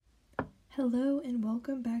Hello and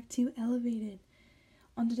welcome back to Elevated.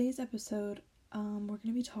 On today's episode, we're going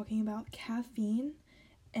to be talking about caffeine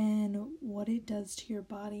and what it does to your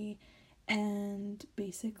body and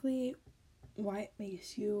basically why it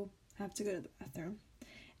makes you have to go to the bathroom.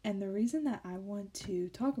 And the reason that I want to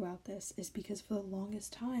talk about this is because for the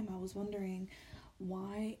longest time I was wondering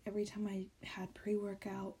why every time I had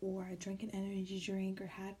pre-workout or I drank an energy drink or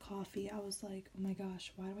had coffee, I was like, oh my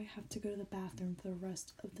gosh, why do I have to go to the bathroom for the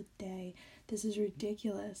rest of the day? This is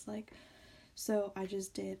ridiculous. So I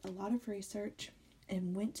just did a lot of research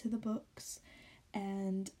and went to the books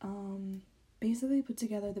and basically put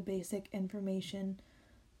together the basic information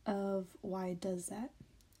of why it does that.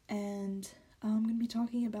 And I'm going to be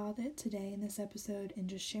talking about it today in this episode and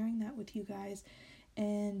just sharing that with you guys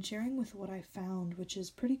and sharing with what I found, which is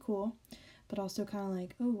pretty cool, but also kind of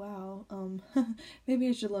like, oh wow, maybe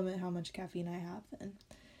I should limit how much caffeine I have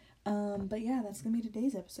then. But yeah, that's gonna be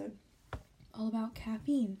today's episode, all about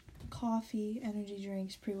caffeine, coffee, energy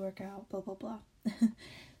drinks, pre-workout, blah blah blah.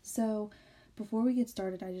 So before we get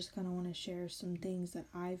started, I just kind of want to share some things that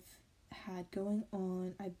I've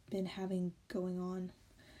been having going on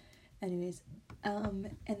in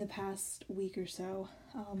the past week or so.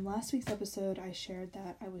 Last week's episode, I shared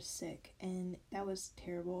that I was sick, and that was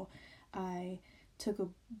terrible. I took a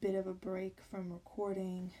bit of a break from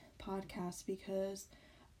recording podcasts because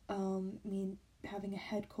me having a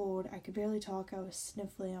head cold, I could barely talk, I was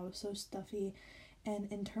sniffling, I was so stuffy,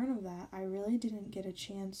 and in turn of that, I really didn't get a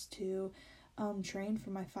chance to train for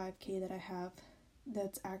my 5K that I have.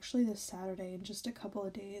 That's actually this Saturday in just a couple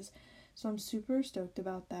of days. So I'm super stoked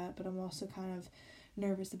about that, but I'm also kind of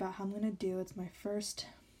nervous about how I'm going to do. It's my first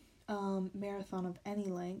marathon of any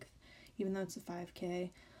length, even though it's a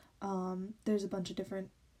 5K. There's a bunch of different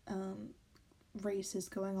races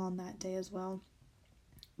going on that day as well.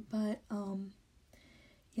 But,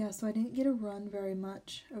 so I didn't get to run very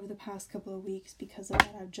much over the past couple of weeks because of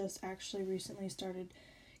that. I've just actually recently started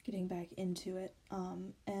getting back into it.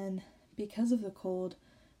 And because of the cold,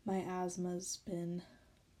 my asthma's been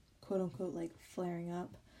quote-unquote flaring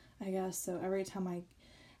up, I guess. So every time I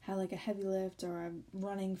had a heavy lift or I'm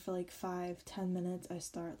running for 5-10 minutes, I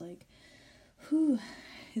start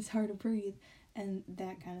it's hard to breathe, and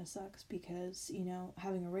that kind of sucks because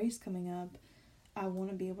having a race coming up, I want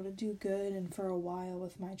to be able to do good. And for a while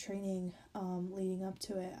with my training leading up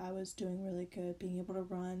to it, I was doing really good, being able to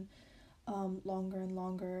run longer and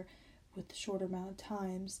longer with shorter amount of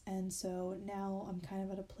times. And so now I'm kind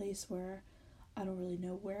of at a place where I don't really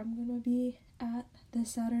know where I'm going to be at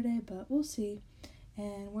this Saturday, but we'll see.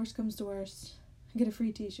 And worst comes to worst, I get a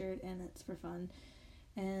free t-shirt and it's for fun.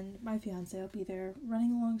 And my fiance will be there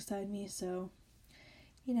running alongside me, so,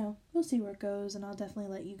 we'll see where it goes. And I'll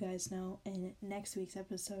definitely let you guys know in next week's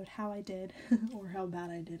episode how I did, or how bad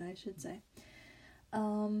I did, I should say.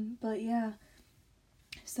 But yeah,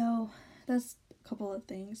 so that's a couple of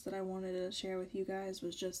things that I wanted to share with you guys,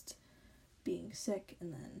 was just being sick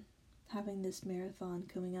and then having this marathon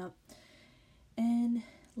coming up. And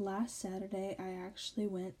last Saturday I actually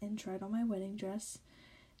went and tried on my wedding dress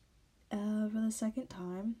for the second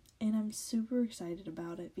time, and I'm super excited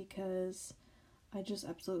about it because I just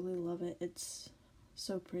absolutely love it. It's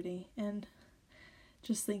so pretty, and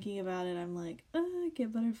just thinking about it, I'm like, I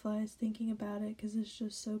get butterflies thinking about it because it's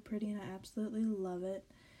just so pretty and I absolutely love it.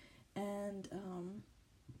 And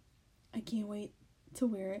I can't wait to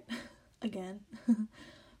wear it again.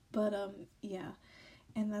 But, yeah,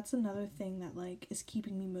 and that's another thing that, is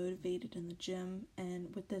keeping me motivated in the gym.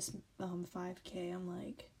 And with this 5K, I'm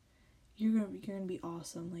like, you're gonna be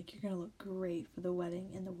awesome. You're gonna look great for the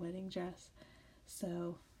wedding in the wedding dress.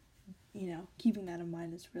 So, keeping that in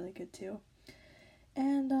mind is really good too.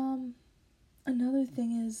 And another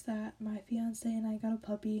thing is that my fiance and I got a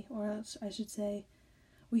puppy, or I should say,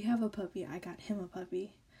 we have a puppy. I got him a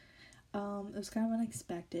puppy. It was kind of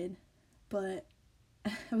unexpected, but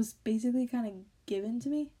it was basically kind of given to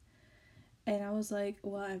me, and I was like,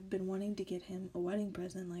 well, I've been wanting to get him a wedding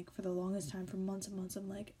present, for the longest time, for months and months. I'm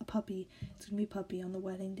like, a puppy, it's gonna be a puppy on the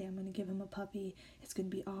wedding day, I'm gonna give him a puppy, it's gonna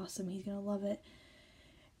be awesome, he's gonna love it.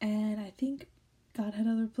 And I think God had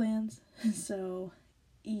other plans, so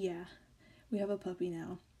yeah, we have a puppy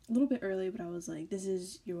now. A little bit early, but I was like, this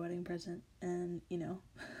is your wedding present, and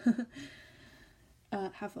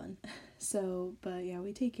have fun. So, but yeah,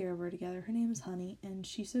 we take care of her together. Her name is Honey, and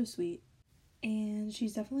she's so sweet. And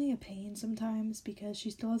she's definitely a pain sometimes because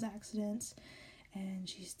she still has accidents, and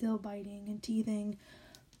she's still biting and teething,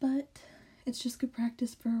 but it's just good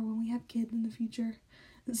practice for her when we have kids in the future.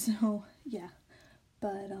 So, yeah.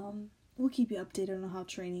 But, we'll keep you updated on how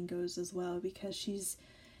training goes as well, because she's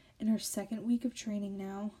in her second week of training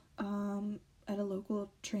now, at a local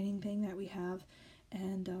training thing that we have,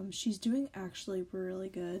 and she's doing actually really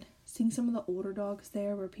good. Seeing some of the older dogs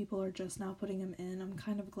there where people are just now putting them in, I'm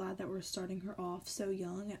kind of glad that we're starting her off so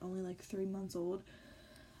young at only like 3 months old.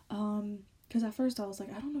 Because at first I was like,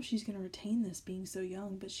 I don't know if she's going to retain this being so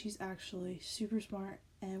young, but she's actually super smart,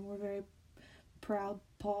 and we're very proud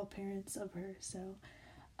paw parents of her. So,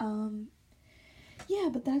 yeah,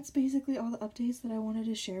 but that's basically all the updates that I wanted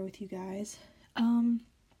to share with you guys.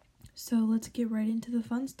 So let's get right into the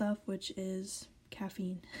fun stuff, which is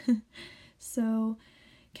caffeine. So,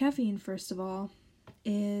 caffeine, first of all,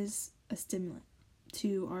 is a stimulant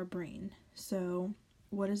to our brain. So,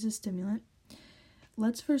 what is a stimulant?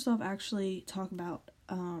 Let's first off actually talk about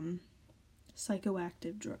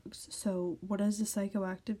psychoactive drugs. So, what is a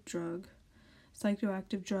psychoactive drug?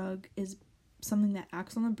 Psychoactive drug is something that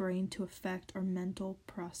acts on the brain to affect our mental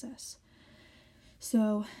process.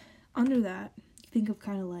 So, under that, think of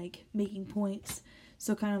kind of like making points.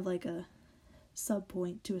 So, kind of like a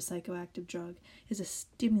subpoint to a psychoactive drug is a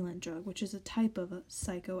stimulant drug, which is a type of a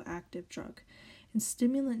psychoactive drug. And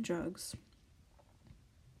stimulant drugs,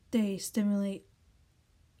 they stimulate,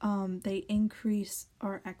 they increase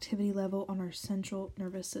our activity level on our central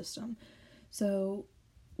nervous system. So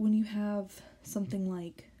when you have something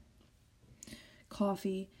like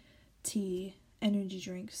coffee, tea, energy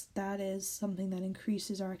drinks, that is something that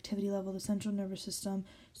increases our activity level, the central nervous system,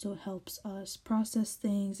 so it helps us process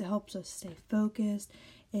things, it helps us stay focused,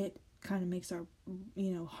 it kind of makes our,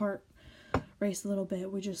 heart race a little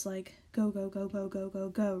bit. We're just like, go, go, go, go, go, go,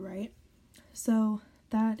 go, right? So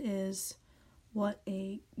that is what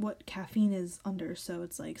caffeine is under. So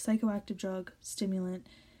it's like psychoactive drug, stimulant,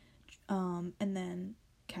 and then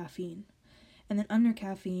caffeine. And then under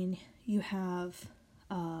caffeine, you have,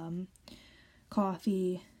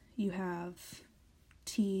 coffee, you have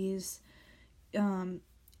teas, and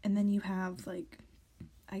then you have like,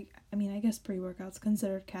 I guess pre-workouts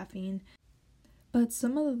considered caffeine. But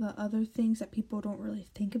some of the other things that people don't really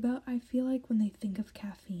think about, I feel like when they think of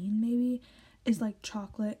caffeine maybe, is like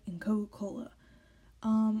chocolate and Coca-Cola.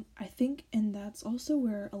 I think, and that's also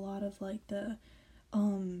where a lot of like the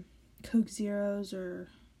Coke Zeros or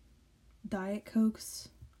Diet Cokes,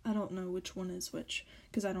 I don't know which one is which,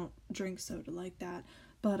 because I don't drink soda like that,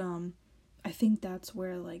 but I think that's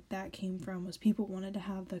where like that came from, was people wanted to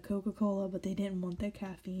have the Coca-Cola, but they didn't want the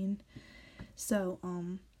caffeine. So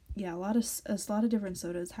yeah, a lot of different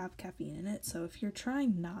sodas have caffeine in it. So if you're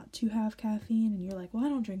trying not to have caffeine and you're like, well, I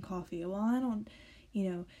don't drink coffee, well, I don't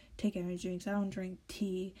take energy drinks, I don't drink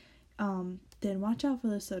tea, then watch out for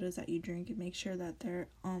the sodas that you drink and make sure that they're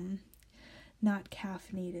not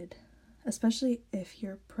caffeinated, especially if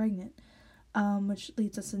you're pregnant, which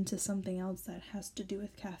leads us into something else that has to do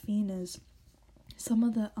with caffeine, is some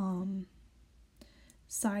of the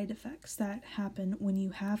side effects that happen when you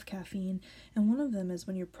have caffeine. And one of them is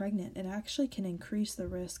when you're pregnant, it actually can increase the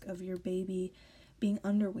risk of your baby being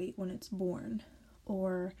underweight when it's born,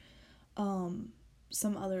 or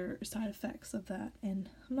some other side effects of that. And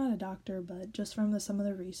I'm not a doctor, but just from some of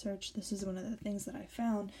the research, this is one of the things that I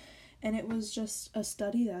found. And it was just a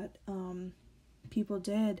study that people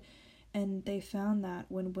did, and they found that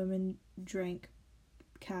when women drank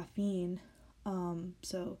caffeine,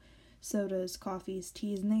 so sodas, coffees,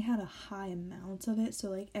 teas, and they had a high amount of it, so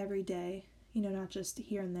like every day, not just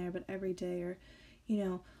here and there, but every day, or,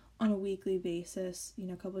 on a weekly basis,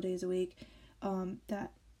 a couple of days a week,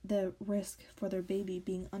 that the risk for their baby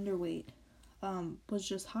being underweight was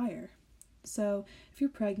just higher. So if you're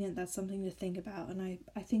pregnant, that's something to think about, and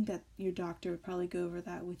I think that your doctor would probably go over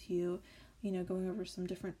that with you, going over some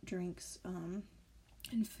different drinks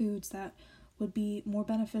and foods that would be more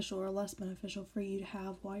beneficial or less beneficial for you to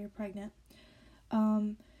have while you're pregnant.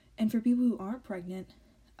 And for people who aren't pregnant,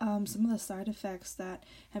 some of the side effects that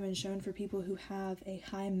have been shown for people who have a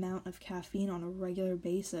high amount of caffeine on a regular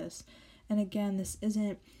basis, and again, this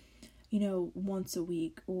isn't, once a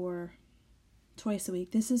week or twice a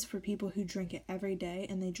week. This is for people who drink it every day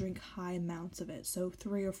and they drink high amounts of it. So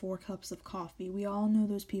 3 or 4 cups of coffee. We all know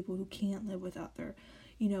those people who can't live without their,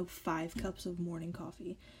 5 cups of morning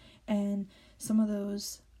coffee. And some of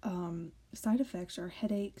those side effects are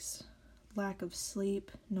headaches, lack of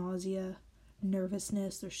sleep, nausea,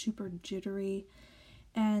 nervousness. They're super jittery.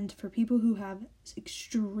 And for people who have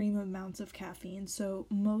extreme amounts of caffeine, so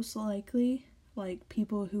most likely, like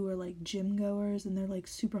people who are like gym goers and they're like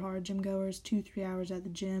super hard gym goers, 2-3 hours at the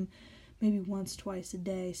gym, maybe once, twice a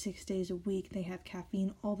day, 6 days a week, they have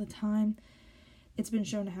caffeine all the time. It's been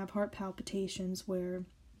shown to have heart palpitations where,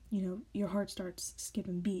 your heart starts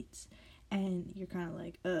skipping beats and you're kind of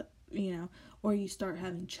like, or you start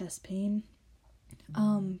having chest pain,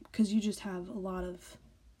 because you just have a lot of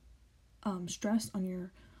stress on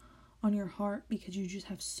your heart because you just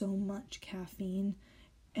have so much caffeine.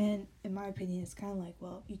 And in my opinion, it's kind of like,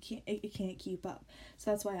 well, it can't keep up.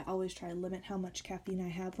 So that's why I always try to limit how much caffeine I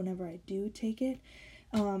have whenever I do take it.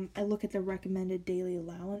 I look at the recommended daily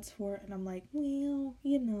allowance for it, and I'm like,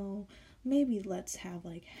 well, maybe let's have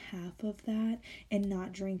like half of that and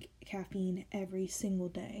not drink caffeine every single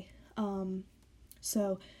day.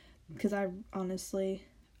 So, because I honestly,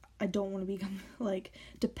 I don't want to become like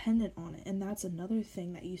dependent on it. And that's another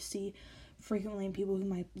thing that you see frequently in people who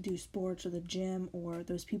might do sports or the gym, or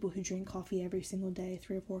those people who drink coffee every single day,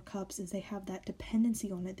 3 or 4 cups, is they have that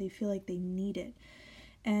dependency on it. They feel like they need it.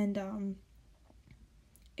 And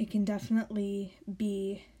it can definitely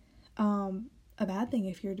be a bad thing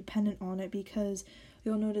if you're dependent on it, because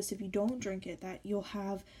you'll notice if you don't drink it that you'll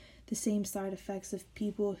have the same side effects of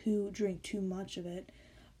people who drink too much of it,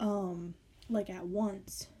 like at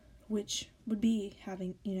once, which would be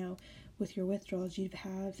having, with your withdrawals, you'd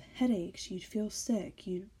have headaches, you'd feel sick,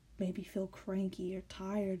 you'd maybe feel cranky or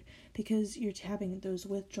tired because you're having those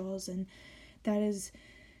withdrawals. And that is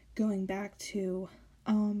going back to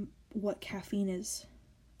what caffeine is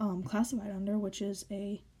classified under, which is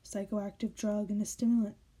a psychoactive drug and a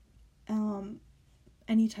stimulant.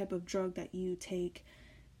 Any type of drug that you take,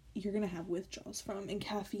 you're going to have withdrawals from, and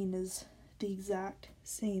caffeine is the exact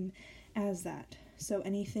same as that. So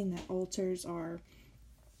anything that alters our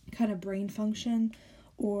kind of brain function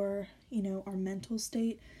or, our mental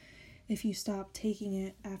state, if you stop taking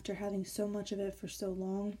it after having so much of it for so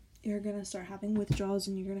long, you're going to start having withdrawals,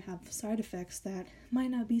 and you're going to have side effects that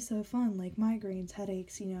might not be so fun, like migraines,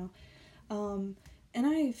 headaches, and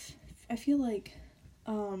I feel like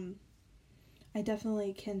I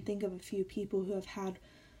definitely can think of a few people who have had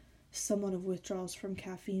somewhat of withdrawals from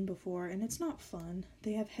caffeine before, and it's not fun.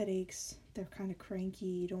 They have headaches, they're kind of cranky,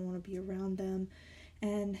 you don't want to be around them,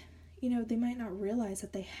 and they might not realize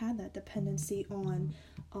that they had that dependency on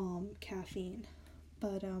caffeine.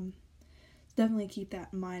 But definitely keep that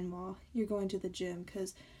in mind while you're going to the gym,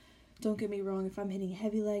 because don't get me wrong, if I'm hitting a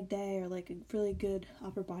heavy leg day or like a really good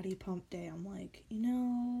upper body pump day, I'm like,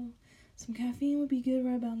 some caffeine would be good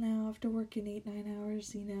right about now after working 8-9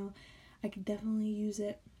 hours. I could definitely use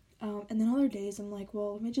it. And then other days I'm like,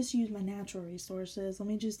 well, let me just use my natural resources. Let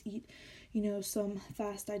me just eat, some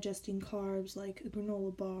fast digesting carbs like a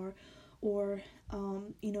granola bar or,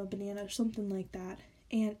 banana or something like that.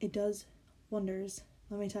 And it does wonders,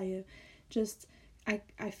 let me tell you. Just,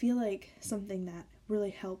 I feel like something that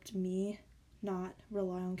really helped me not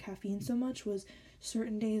rely on caffeine so much was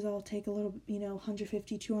certain days I'll take a little,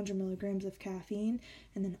 150, 200 milligrams of caffeine,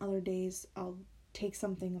 and then other days I'll take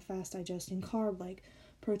something, a fast digesting carb like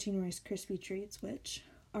protein Rice Krispie treats, which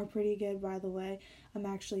are pretty good, by the way. I'm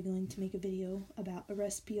actually going to make a video about a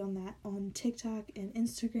recipe on that on TikTok and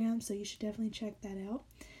Instagram, so you should definitely check that out.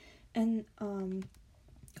 And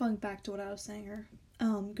going back to what I was saying,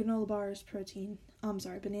 granola bars,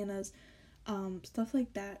 bananas, stuff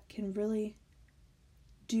like that can really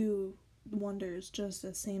do wonders, just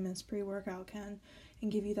the same as pre-workout can,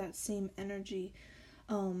 and give you that same energy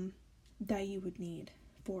that you would need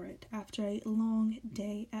for it after a long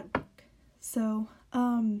day at work. So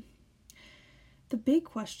the big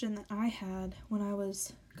question that I had when I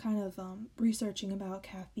was kind of researching about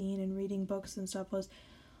caffeine and reading books and stuff was,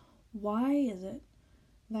 why is it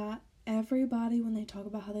that everybody, when they talk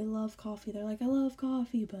about how they love coffee, they're like, I love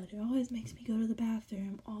coffee, but it always makes me go to the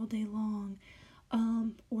bathroom all day long?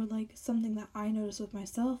 Or like something that I noticed with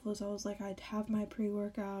myself was I was like, I'd have my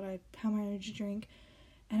pre-workout, I'd have my energy drink,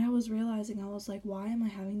 and I was realizing, I was like, why am I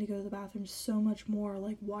having to go to the bathroom so much more?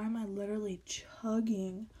 Like, why am I literally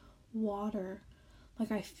chugging water?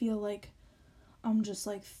 Like, I feel like I'm just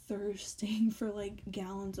like thirsting for like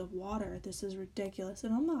gallons of water. This is ridiculous.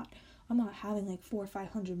 And I'm not having like 400 or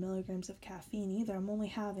 500 milligrams of caffeine either. I'm only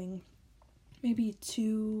having maybe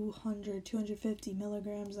 200, 250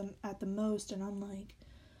 milligrams at the most, and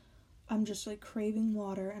I'm just like craving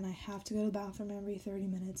water, and I have to go to the bathroom every 30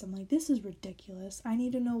 minutes. I'm like, this is ridiculous. I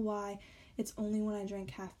need to know why it's only when I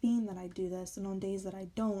drink caffeine that I do this, and on days that I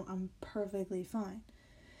don't, I'm perfectly fine.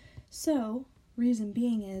 So, reason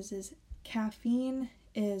being is caffeine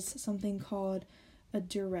is something called a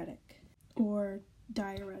diuretic or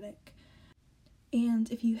diuretic.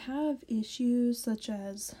 And if you have issues such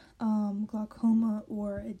as glaucoma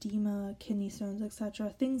or edema, kidney stones, etc.,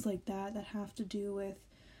 things like that have to do with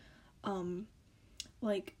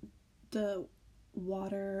like the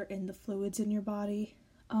water and the fluids in your body,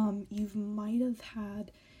 you might have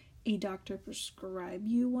had a doctor prescribe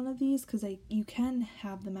you one of these, because you can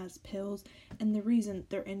have them as pills, and the reason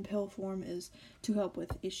they're in pill form is to help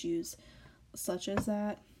with issues such as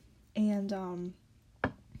that. And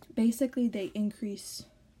basically they increase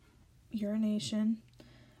urination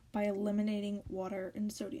by eliminating water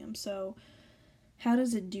and sodium. So how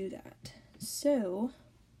does it do that? So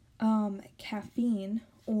caffeine,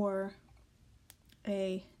 or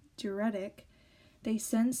a diuretic, they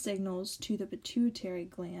send signals to the pituitary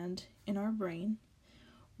gland in our brain,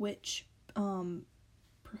 which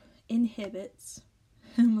inhibits,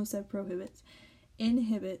 I almost said prohibits,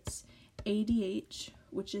 inhibits ADH,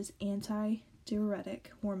 which is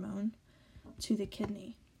anti-diuretic hormone, to the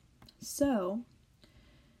kidney. So,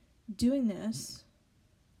 doing this,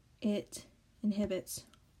 it inhibits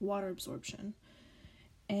water absorption.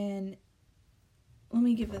 And let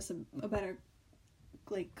me give this a better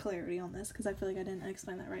clarity on this, because I feel like I didn't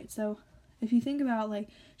explain that right. So if you think about,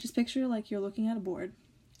 just picture you're looking at a board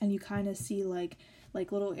and you kind of see like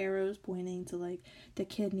little arrows pointing to the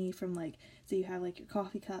kidney from so you have your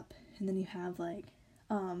coffee cup, and then you have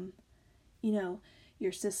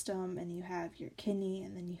your system, and you have your kidney,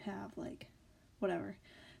 and then you have whatever.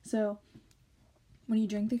 So when you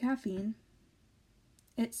drink the caffeine,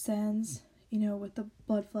 it sends, with the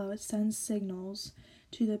blood flow, it sends signals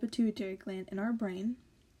to the pituitary gland in our brain.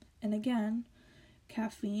 And again,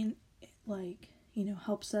 caffeine,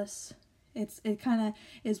 helps us. It kind of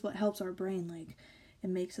is what helps our brain. It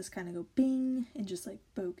makes us kind of go bing and just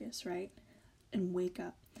focus, right? And wake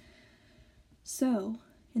up. So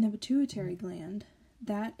in the pituitary gland,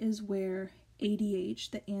 that is where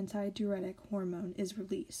ADH, the anti-diuretic hormone, is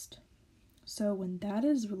released. So when that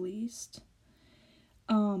is released,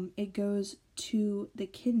 it goes to the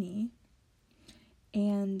kidney,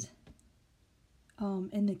 and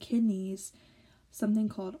in the kidneys, something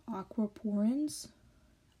called aquaporins,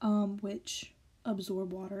 which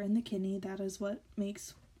absorb water in the kidney. That is what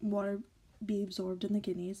makes water be absorbed in the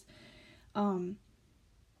kidneys.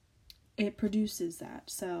 It produces that.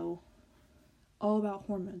 So all about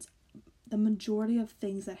hormones. The majority of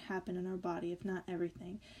things that happen in our body, if not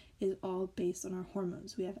everything, is all based on our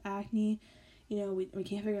hormones. We have acne, we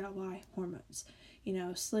can't figure out why. Hormones.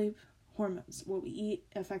 Sleep, hormones. What we eat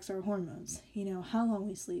affects our hormones. How long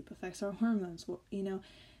we sleep affects our hormones.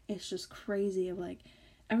 It's just crazy of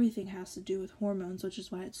everything has to do with hormones, which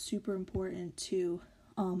is why it's super important to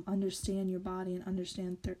understand your body and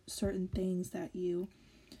understand certain things that you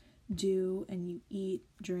do and you eat,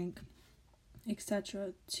 drink,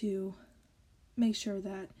 etc., to make sure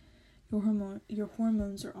that your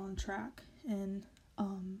hormones are on track and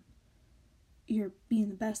you're being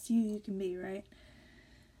the best you can be, right?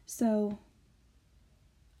 So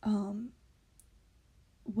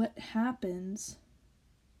what happens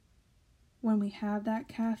when we have that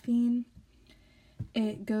caffeine,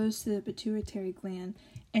 it goes to the pituitary gland,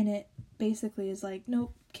 and it basically is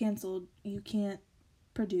nope, canceled. You can't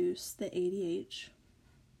produce the ADH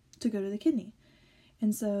to go to the kidney.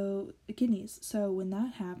 And so the kidneys. So when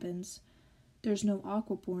that happens, there's no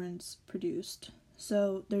aquaporins produced.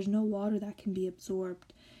 So there's no water that can be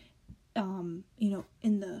absorbed, in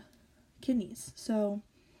the kidneys. So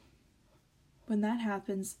when that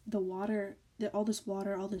happens, all this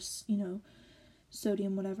water,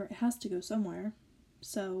 sodium, whatever, it has to go somewhere.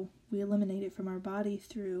 So we eliminate it from our body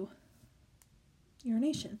through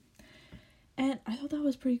urination. And I thought that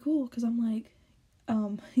was pretty cool, because I'm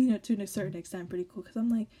to a certain extent pretty cool, because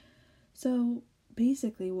I'm so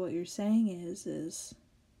basically what you're saying is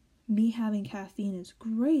me having caffeine is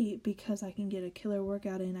great because I can get a killer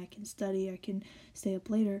workout in, I can study, I can stay up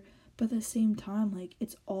later, but at the same time,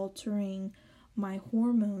 it's altering my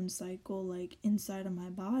hormone cycle, inside of my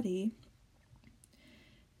body.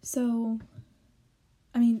 So,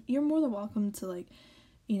 you're more than welcome to,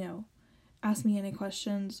 ask me any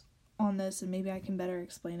questions on this, and maybe I can better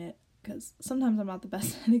explain it, because sometimes I'm not the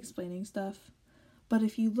best at explaining stuff. But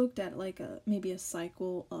if you looked at maybe a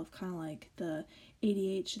cycle of kind of the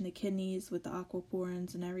ADH in the kidneys with the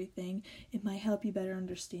aquaporins and everything, it might help you better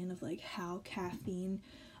understand of how caffeine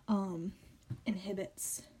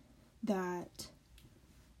inhibits that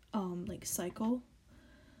cycle.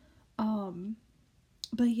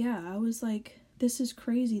 But yeah, I was this is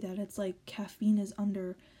crazy that it's caffeine is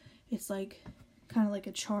under, it's kind of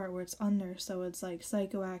a chart where it's under, so it's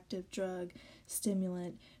psychoactive drug,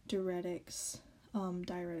 stimulant, diuretics,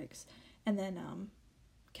 and then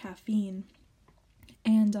caffeine.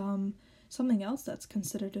 And something else that's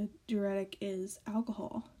considered a diuretic is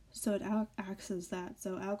alcohol. So it acts as that.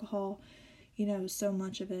 So alcohol, so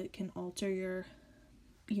much of it can alter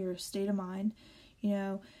your state of mind,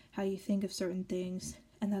 how you think of certain things.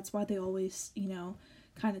 And that's why they always,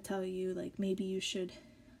 kind of tell you, like, maybe you should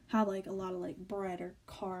have, like, a lot of, like, bread or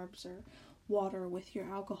carbs or water with your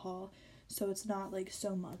alcohol, so it's not, like,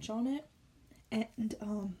 so much on it. And,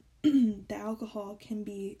 the alcohol can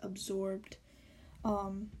be absorbed,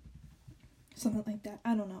 something like that.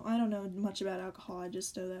 I don't know much about alcohol. I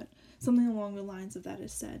just know that something along the lines of that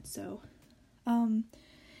is said. So,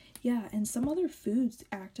 yeah, and some other foods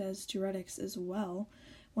act as diuretics as well.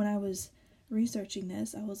 When I was researching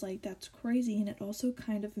this, I was like, that's crazy, and it also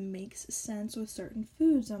kind of makes sense with certain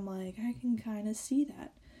foods. I'm like, I can kind of see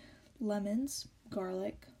that. Lemons,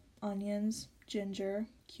 garlic, onions, ginger,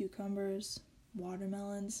 cucumbers,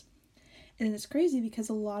 watermelons. And it's crazy because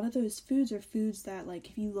a lot of those foods are foods that, like,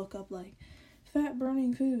 if you look up, like, fat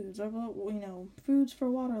burning foods, or, foods for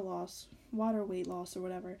water weight loss, or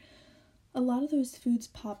whatever, a lot of those foods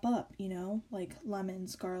pop up, like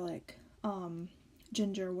lemons, garlic,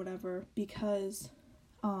 ginger, whatever, because,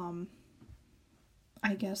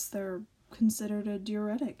 I guess they're considered a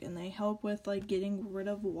diuretic, and they help with, like, getting rid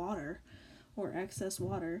of water, or excess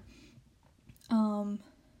water. But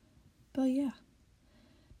yeah,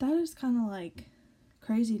 that is kind of, like,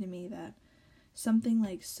 crazy to me that something,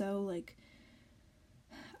 like, so, like,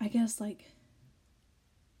 I guess, like,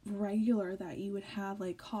 regular that you would have,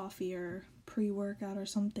 like, coffee or pre-workout or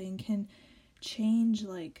something can change,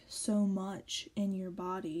 like, so much in your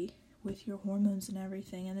body with your hormones and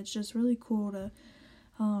everything. And it's just really cool to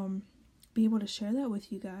be able to share that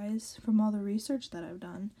with you guys from all the research that I've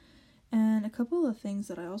done. And a couple of things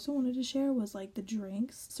that I also wanted to share was, like, the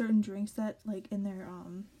drinks, certain drinks that, like, in their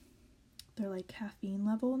like, caffeine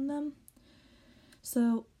level in them.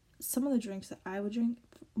 So some of the drinks that I would drink,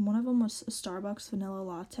 one of them was a Starbucks vanilla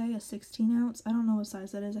latte, a 16 ounce. I don't know what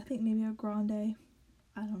size that is. I think maybe a grande.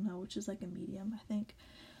 I don't know, which is like a medium, I think.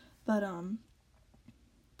 But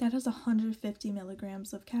that has 150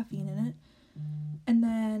 milligrams of caffeine in it. And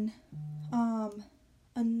then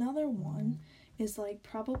another one is, like,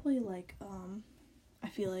 probably, like, I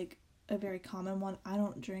feel like a very common one. I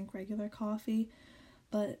don't drink regular coffee,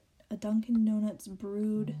 but a Dunkin' Donuts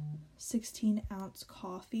brewed 16 ounce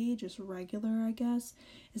coffee, just regular, I guess,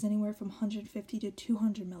 is anywhere from 150 to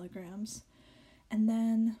 200 milligrams. And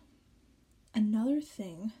then another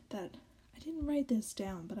thing that I didn't write this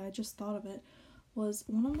down, but I just thought of it, was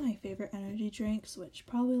one of my favorite energy drinks, which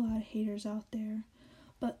probably a lot of haters out there,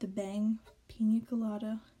 but the Bang Pina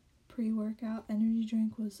Colada pre-workout energy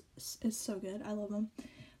drink is so good. I love them.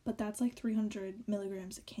 But that's like 300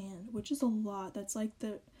 milligrams a can, which is a lot. That's like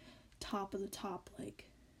the top of the top. Like,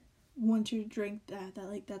 once you drink that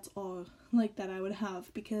like, that's all like that I would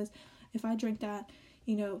have, because if I drink that,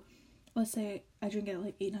 let's say I drink it at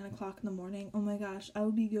like 8-9 o'clock in the morning, oh my gosh, I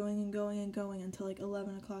would be going and going and going until like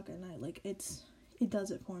 11 o'clock at night. Like, it does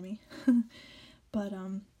it for me. But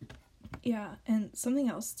yeah, and something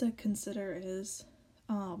else to consider is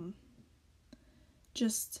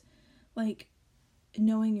just, like,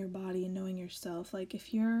 knowing your body and knowing yourself. Like,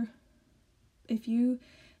 if you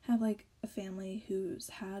have, like, a family who's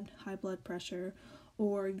had high blood pressure,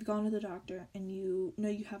 or you've gone to the doctor and you know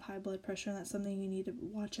you have high blood pressure and that's something you need to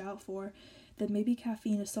watch out for, then maybe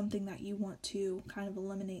caffeine is something that you want to kind of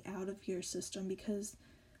eliminate out of your system, because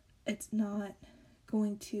it's not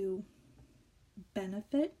going to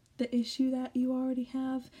benefit the issue that you already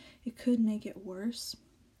have. It could make it worse.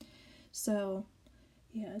 So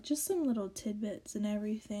yeah, just some little tidbits and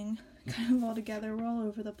everything kind of all together. We're all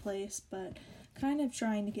over the place, but kind of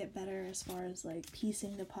trying to get better as far as, like,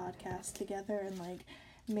 piecing the podcast together and, like,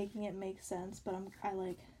 making it make sense. But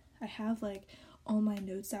I have, like, all my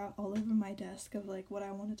notes out all over my desk of, like, what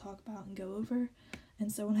I want to talk about and go over.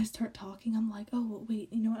 And so when I start talking, I'm like, oh, well,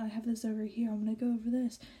 wait, you know what, I have this over here, I'm going to go over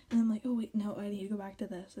this. And I'm like, oh, wait, no, I need to go back to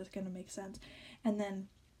this, it's going to make sense. And then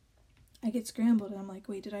I get scrambled and I'm like,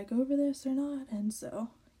 wait, did I go over this or not? And so,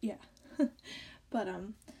 yeah. But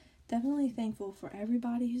definitely thankful for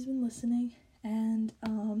everybody who's been listening. And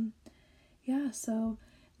yeah, so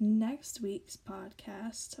next week's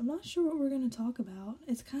podcast, I'm not sure what we're going to talk about.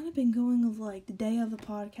 It's kind of been going of, like, the day of the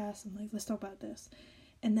podcast, I'm like, let's talk about this.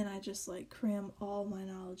 And then I just, like, cram all my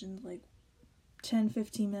knowledge into, like,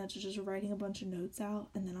 10-15 minutes of just writing a bunch of notes out.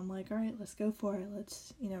 And then I'm like, all right, let's go for it.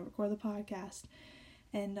 Let's, record the podcast.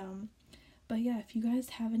 And but yeah, if you guys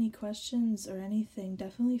have any questions or anything,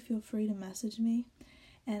 definitely feel free to message me,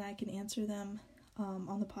 and I can answer them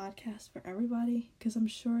on the podcast for everybody, because I'm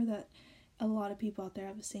sure that a lot of people out there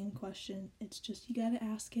have the same question. It's just, you gotta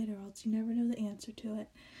ask it, or else you never know the answer to it.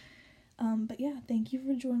 But yeah, thank you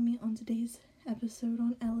for joining me on today's episode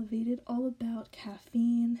on Elevated, all about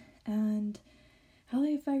caffeine and how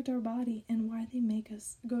they affect our body and why they make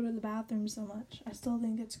us go to the bathroom so much. I still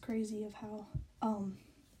think it's crazy of how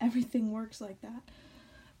everything works like that.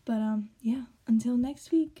 But yeah, until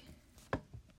next week.